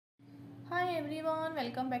Hi everyone,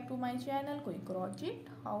 welcome back to my channel Quick Crochet.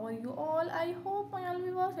 How are you all? I hope my all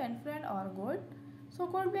viewers and friends are good. So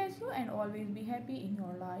God bless you and always be happy in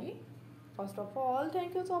your life. First of all,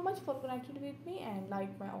 thank you so much for connecting with me and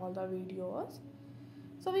like my all the videos.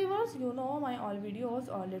 So viewers, you know my all videos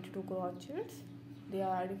are related to crochets. There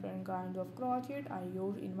are different kinds of crochet I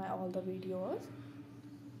use in my all the videos.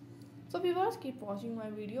 So viewers, keep watching my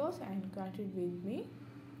videos and connect with me.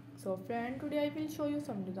 So friend, today I will show you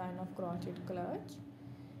some design of crochet clutch.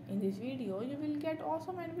 In this video you will get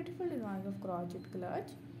awesome and beautiful designs of crochet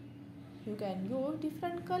clutch. You can use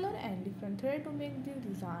different color and different thread to make these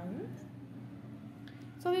designs.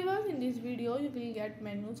 So viewers, in this video you will get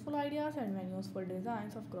many useful ideas and many useful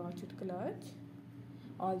designs of crochet clutch.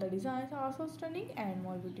 All the designs are so stunning and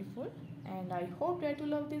more beautiful, and I hope that you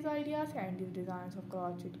love these ideas and these designs of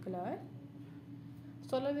crochet clutch.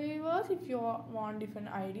 So viewers, if you want different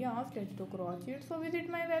ideas related to crochet, so visit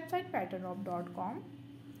my website patternop.com.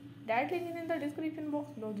 That link is in the description box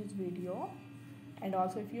below this video. And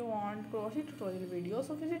also if you want crochet tutorial videos,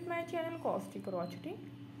 so visit my channel Coste Crocheting.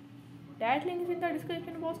 That link is in the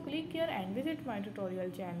description box. Click here and visit my tutorial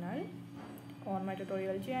channel. On my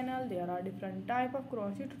tutorial channel there are different type of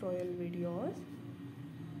crochet tutorial videos.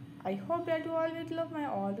 I hope that you always love my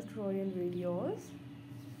all the tutorial videos.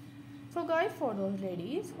 So guys, for those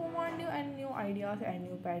ladies who want new ideas and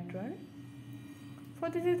new pattern, so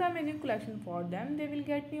this is the amazing collection for them. They will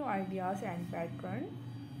get new ideas and pattern.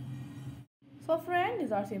 So friends,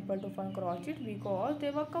 these are simple to fun crochet because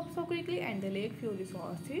they work up so quickly and they lack few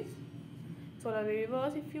resources. So the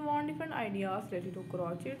viewers, if you want different ideas related to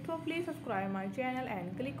crochet, so please subscribe my channel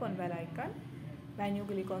and click on bell icon. When you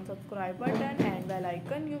click on subscribe button and bell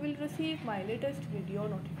icon, you will receive my latest video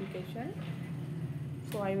notification.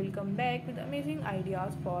 So I will come back with amazing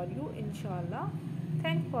ideas for you, inshallah.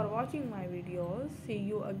 Thanks for watching my videos. See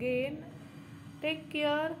you again. Take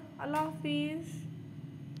care. Allah Hafiz.